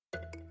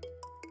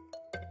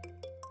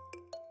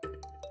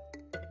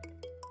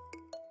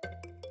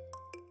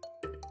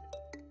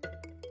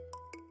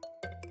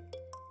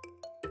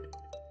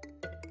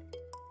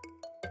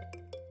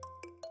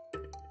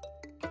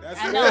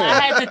I know.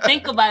 I had to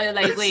think about it.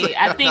 Like, wait,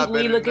 I think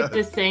we look at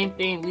the same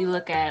thing. We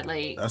look at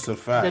like that's a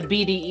fact.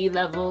 The BDE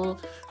level.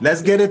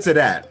 Let's get into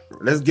that.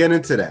 The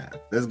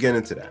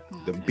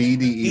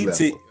BDE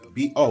level.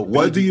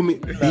 What do you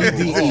mean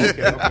BDE?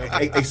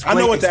 Okay. Explain, I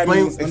know what that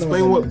means.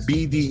 Explain what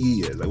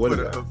BDE is. Like, what is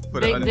that?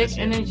 Big dick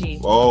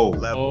energy.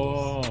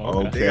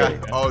 Okay.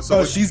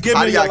 So she's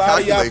giving a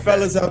lot of y'all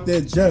fellas out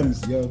there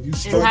gems, yo. You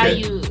it's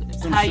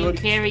how you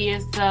carry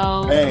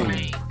yourself,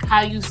 like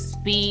how you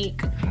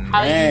speak,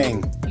 how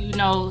you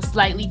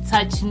slightly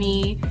touch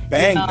me.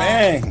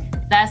 Bang.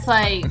 That's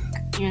like,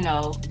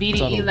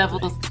 BDE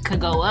levels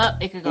could go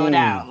up, it could go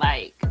down.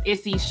 Like,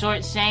 it's these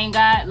shorts Shane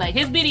got. Like,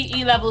 his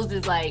BDE levels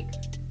is like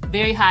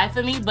very high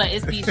for me, but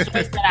it's these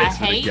shorts that I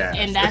hate,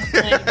 and that's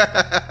when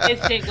his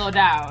shit go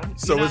down.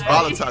 So it's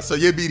volatile. So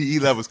your BDE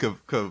levels could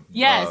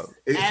yes,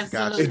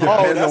 absolutely. It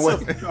depends on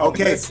what.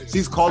 Okay,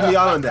 she's called me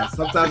out on that.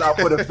 Sometimes I'll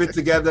put a fit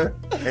together,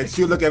 and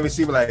she'll look at me.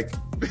 She'll be like,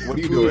 "What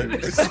are you doing?"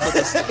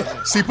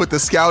 She put the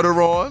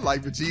scouter on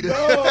like Vegeta.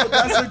 No,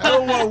 that's a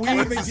good one. We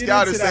even the get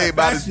scouter into say that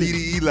about his fashion.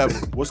 BDE level?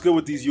 What's good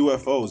with these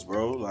UFOs,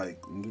 bro?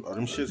 Like, are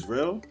them shits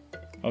real?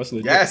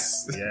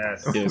 Yes.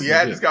 We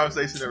had this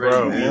conversation already.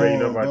 Bro, you already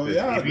know about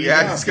this. We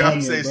had this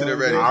conversation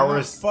already.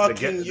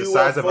 The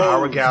size of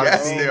our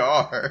galaxy. Yes, there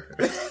are.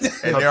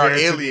 And there are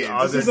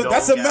aliens.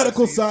 That's a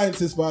medical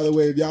scientist, by the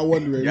way, if y'all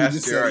wondering.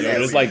 Yes, there are.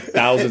 There's like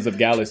thousands of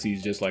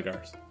galaxies just like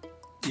ours.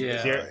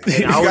 Yeah.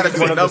 You gotta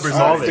do the numbers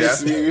on it,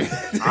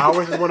 Jeff.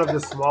 Ours is one of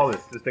the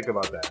smallest. Just think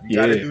about that. You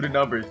gotta do the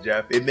numbers,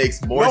 Jeff. It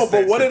makes more sense.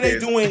 No, but what are they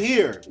doing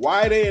here?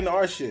 Why are they in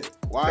our shit?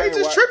 They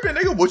just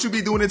tripping, nigga. What you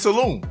be doing in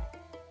Tulum?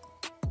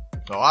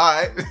 Oh, all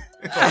right.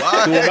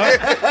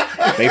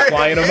 They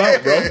flying them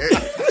out, bro.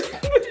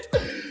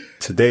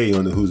 Today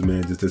on the Who's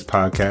Man Is This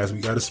podcast, we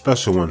got a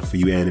special one for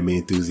you anime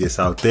enthusiasts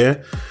out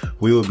there.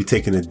 We will be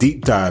taking a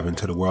deep dive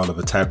into the world of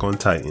Attack on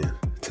Titan.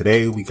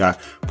 Today, we got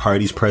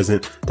parties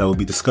present that will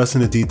be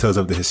discussing the details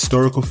of the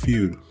historical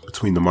feud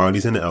between the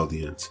Marlies and the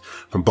Eldians.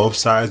 From both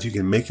sides, you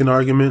can make an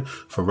argument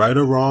for right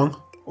or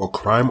wrong, or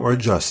crime or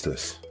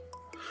justice.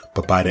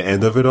 But by the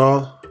end of it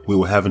all, we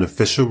will have an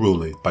official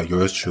ruling by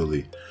yours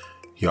truly,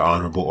 your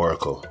Honorable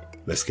Oracle.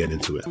 Let's get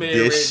into it.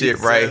 This shit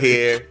right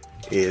here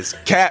is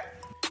cap.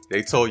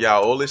 They told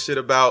y'all all this shit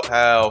about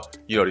how,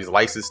 these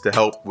licenses to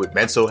help with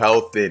mental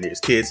health and there's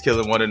kids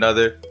killing one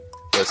another.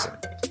 Listen,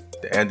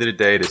 at the end of the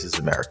day, this is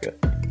America.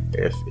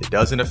 If it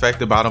doesn't affect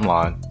the bottom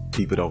line,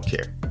 people don't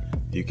care.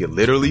 You can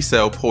literally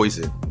sell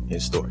poison in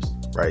stores,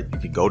 right? You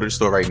can go to the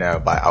store right now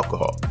and buy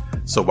alcohol.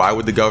 So why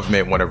would the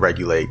government want to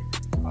regulate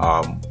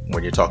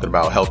when you're talking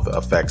about health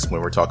effects,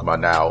 when we're talking about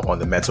now on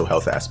the mental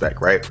health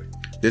aspect, right?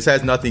 This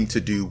has nothing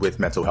to do with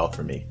mental health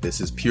for me.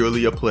 This is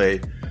purely a play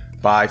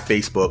by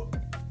Facebook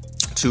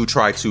to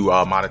try to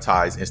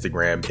monetize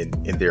Instagram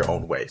in their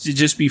own ways. To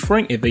just be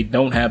frank, if they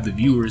don't have the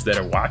viewers that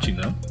are watching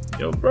them,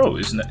 bro,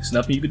 it's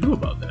nothing you can do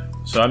about that.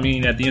 So, I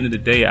mean, at the end of the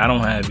day, I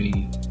don't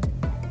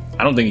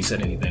think he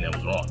said anything that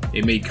was wrong.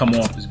 It may come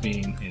off as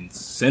being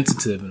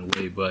insensitive in a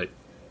way, but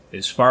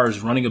as far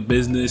as running a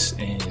business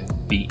and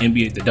the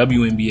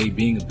WNBA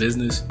being a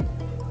business,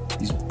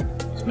 he's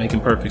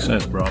making perfect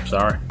sense, bro. I'm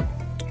sorry.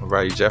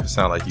 Right, Jeff, it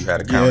sounded like you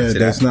had a comment to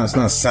that. It's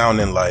not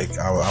sounding like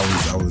I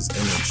was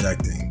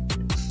interjecting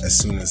as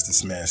soon as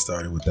this man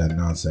started with that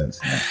nonsense.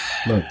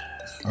 Look,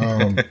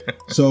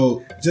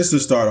 so just to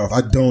start off,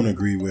 I don't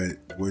agree with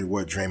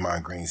what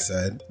Draymond Green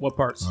said. What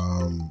parts?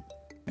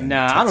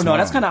 Nah, I don't know.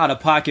 That's kind of out of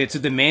pocket to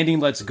demanding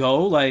let's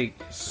go. Like,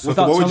 So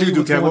without what would telling you do,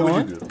 what's Kev? going What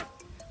on. would you do?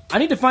 I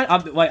need to find.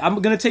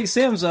 I'm gonna take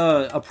Sam's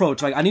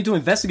approach. Like, I need to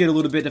investigate a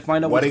little bit to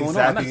find out what's going on.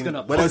 I'm not just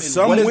gonna. But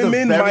some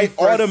women might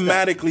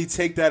automatically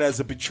take that as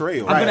a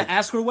betrayal. I'm gonna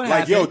ask her what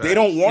like, happened. They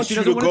don't want If she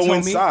you to doesn't wanna go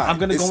tell me, inside. I'm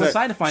gonna go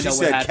inside to find out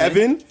what happened.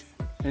 Kevin,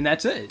 and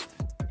that's it.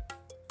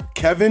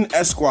 Kevin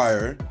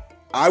Esquire,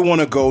 I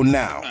want to go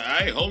now. All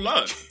right, hold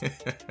on.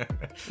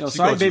 Yo,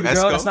 sorry, baby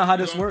girl. That's not how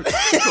this works.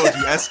 She called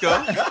you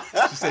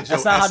Esco? She said,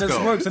 That's not how this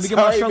works. Let me get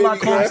my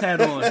Sherlock Holmes hat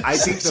on. I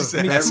think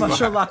Let me get my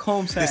Sherlock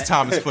Holmes hat. This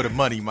time is for the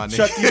money, my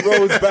nigga. Chucky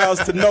Rhodes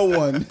bows to no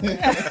one.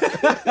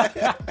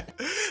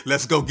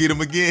 Let's go get him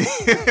again.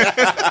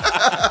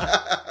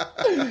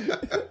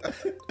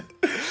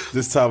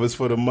 This time is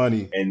for the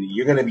money. And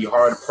you're going to be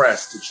hard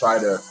pressed to try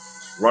to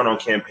run on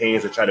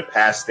campaigns or try to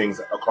pass things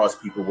across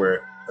people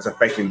where it's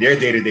affecting their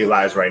day-to-day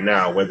lives right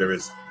now, whether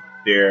it's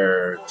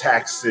their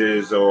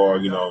taxes or,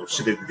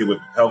 shit they deal with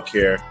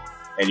healthcare.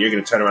 And you're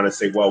going to turn around and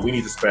say, well, we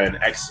need to spend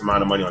X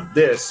amount of money on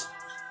this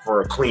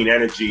for clean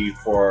energy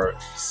for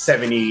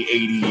 70, 80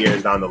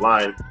 years down the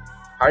line.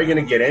 How are you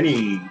going to get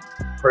any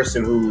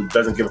person who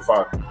doesn't give a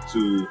fuck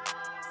to,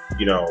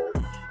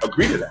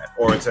 agree to that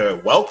or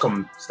to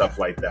welcome stuff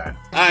like that?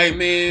 All right,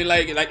 man.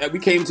 Like we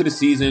came to the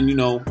season,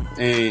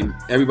 and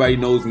everybody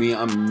knows me.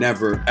 I'm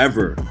never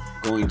ever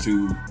going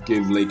to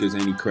give Lakers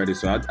any credit.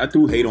 So I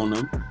threw hate on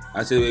them.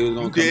 I said they was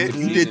going to come to the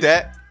season. You did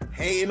that.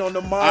 Hating on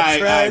the All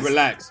right,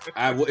 relax.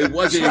 It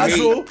wasn't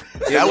hate.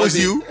 That was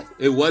you.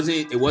 It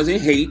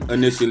wasn't hate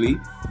initially,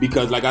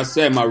 because, like I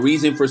said, my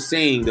reason for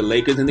saying the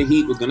Lakers and the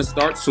Heat was going to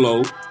start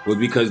slow was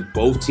because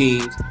both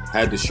teams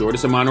had the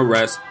shortest amount of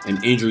rest,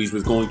 and injuries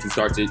was going to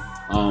start to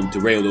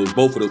derail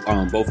both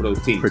of those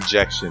teams.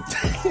 Projection.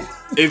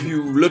 If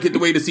you look at the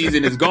way the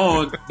season is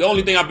gone, the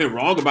only thing I've been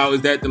wrong about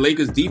is that the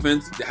Lakers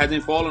defense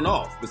hasn't fallen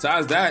off.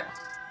 Besides that,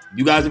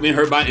 you guys have been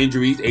hurt by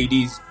injuries.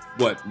 AD's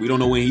we don't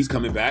know when he's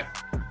coming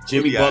back.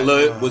 Jimmy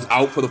Butler was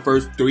out for the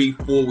first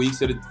 3-4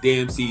 weeks of the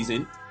damn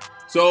season.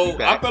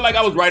 So I felt like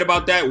I was right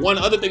about that. One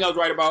other thing I was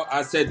right about,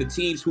 I said the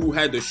teams who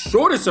had the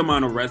shortest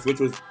amount of rest, which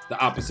was the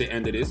opposite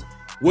end of this,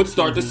 would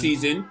start the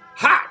season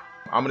hot.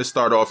 I'm going to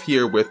start off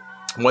here with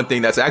one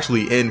thing that's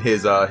actually in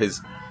his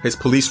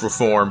police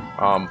reform,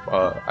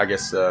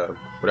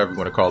 whatever you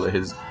want to call it,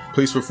 his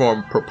police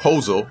reform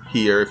proposal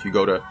here. If you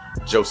go to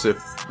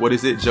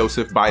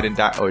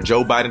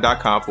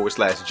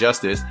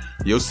joebiden.com/justice,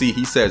 you'll see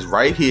he says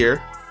right here,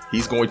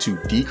 he's going to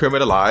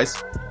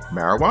decriminalize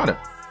marijuana.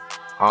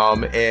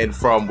 And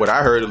from what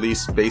I heard, at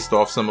least based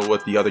off some of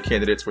what the other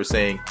candidates were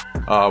saying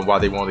while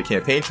they were on the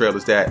campaign trail,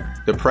 is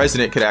that the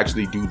president could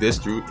actually do this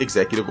through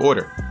executive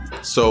order.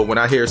 So when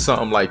I hear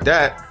something like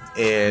that,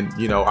 and,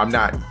 you know, I'm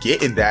not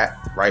getting that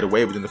right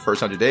away within the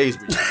first 100 days.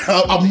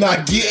 I'm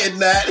not getting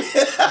that.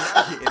 I'm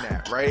not getting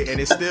that, right?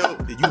 And it's still,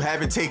 you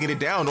haven't taken it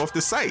down off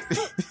the site.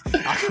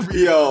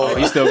 Yo,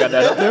 you still got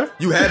that up there?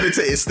 You haven't.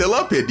 It's still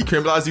up here.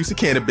 Decriminalize use of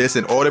cannabis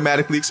and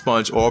automatically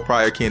expunge all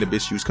prior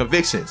cannabis use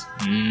convictions.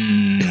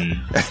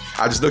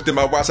 I just looked at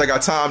my watch. I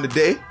got time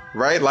today,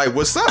 right? Like,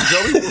 what's up,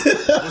 Joey?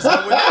 What's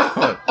going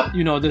on?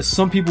 You know, there's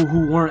some people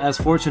who weren't as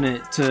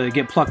fortunate to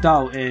get plucked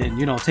out and,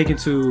 you know, taken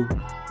to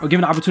or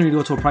given the opportunity to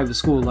go to a private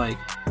school. Like,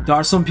 there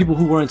are some people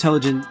who were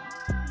intelligent,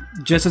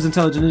 just as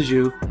intelligent as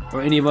you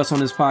or any of us on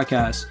this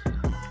podcast,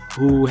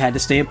 who had to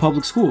stay in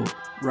public school,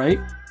 right?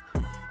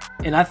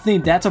 And I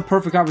think that's a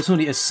perfect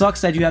opportunity. It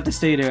sucks that you have to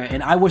stay there,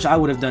 and I wish I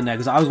would have done that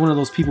because I was one of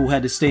those people who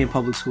had to stay in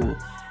public school,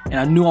 and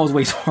I knew I was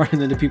way smarter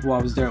than the people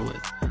I was there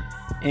with.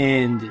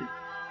 And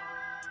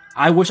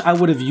I wish I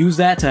would have used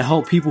that to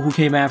help people who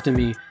came after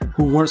me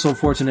who weren't so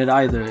fortunate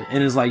either.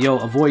 And it's like, yo,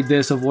 avoid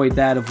this, avoid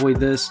that, avoid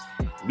this.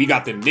 We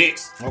got the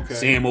Knicks. Okay.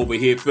 Sam over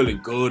here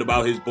feeling good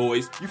about his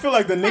boys. You feel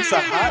like the Knicks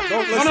are hot?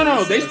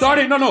 No. They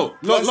started. No.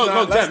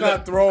 Look. Let's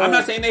not throw. I'm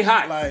not saying they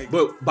hot,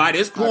 but by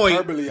this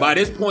point,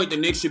 the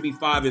Knicks should be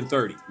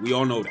 5-30. We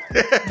all know that.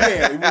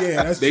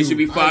 yeah, that's they true. should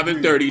be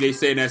 5-30. They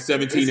saying that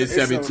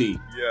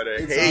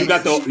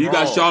 17-17. You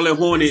got Charlotte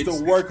Hornets. It's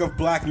the work of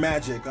black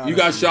magic. Honestly. You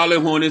got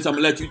Charlotte Hornets. I'm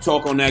gonna let you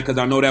talk on that because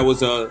I know that was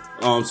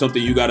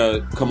something you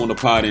gotta come on the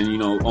pod and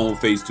own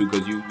face to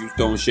because you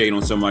throwing shade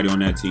on somebody on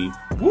that team.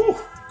 Woo.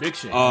 Big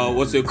shit.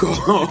 What's it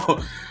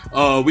called?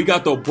 We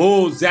got the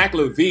Bulls, Zach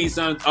LaVine,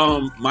 son.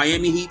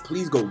 Miami Heat,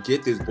 please go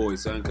get this boy,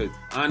 son. Cause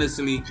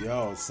honestly,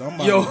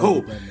 somebody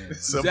go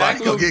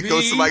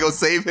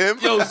save him.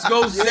 Go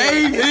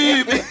save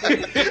him. Go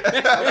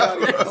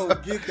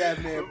get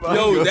that man.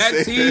 Yo,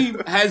 that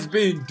team has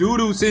been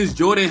doo-doo since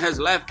Jordan has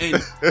left,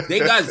 and they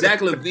got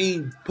Zach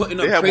LaVine putting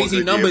up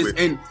crazy numbers.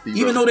 And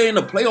even though they're in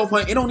the playoff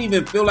hunt, it don't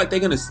even feel like they're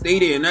gonna stay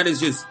there, and that is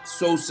just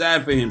so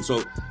sad for him.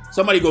 So.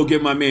 Somebody go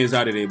get my mans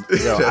out of there.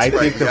 Yo, I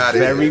think the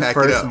very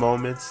first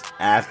moments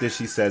after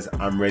she says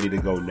 "I'm ready to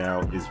go now"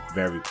 is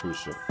very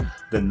crucial.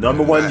 The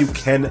number one thing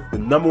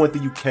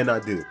you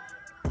cannot do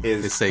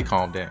is say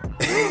calm down,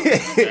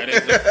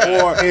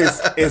 or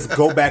is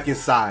go back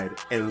inside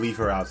and leave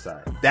her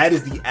outside. That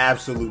is the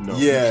absolute no.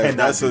 Yeah,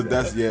 that's the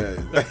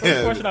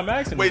question I'm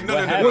asking. Wait,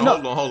 no.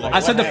 Hold on. I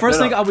said the first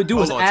thing I would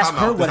do is ask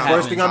her what happened. The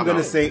first thing I'm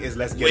gonna say is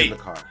let's get in the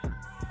car.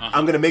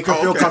 I'm going to make her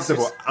feel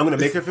comfortable. I'm going to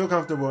make her feel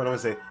comfortable, and I'm going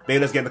to say,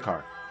 babe, let's get in the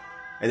car.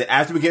 And then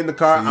after we get in the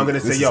car, I'm going to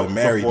say, yo,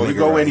 before we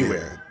go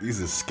anywhere.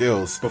 These are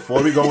skills.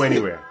 Before we go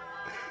anywhere,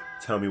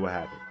 tell me what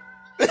happened.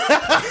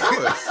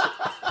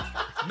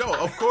 No,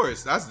 of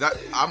course. I'm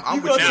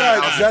with you.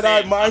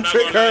 Jedi mind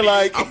trick her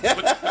like. Put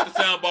the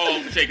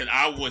soundball on shaking.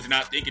 I was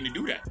not thinking to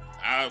do that.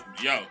 I was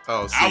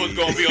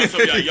gonna be on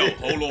something like, yo,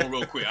 hold on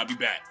real quick, I'll be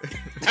back.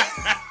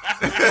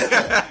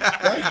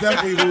 That's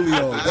definitely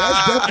Julio.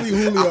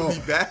 I'll be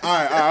back. All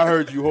right, I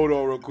heard you. Hold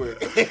on real quick.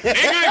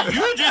 Nigga,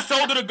 you just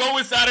told her to go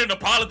inside and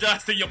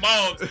apologize to your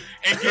moms and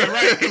get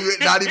right.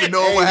 Not even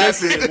knowing what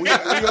happened. We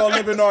all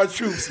living our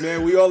truths,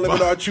 man. We all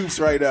living our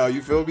truths right now.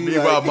 You feel me?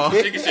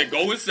 Nigga said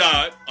go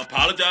inside,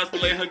 apologize for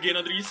letting her get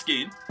under your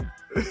skin.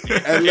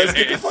 And let's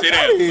get the fuck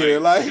out of here.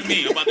 Like, what you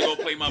mean? I'm about to go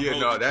play my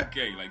bro.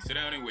 Okay, like sit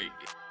down and wait.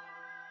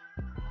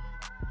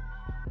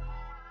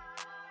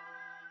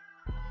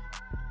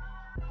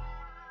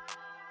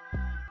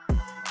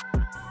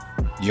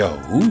 Yo,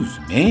 whose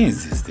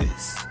mans is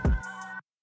this?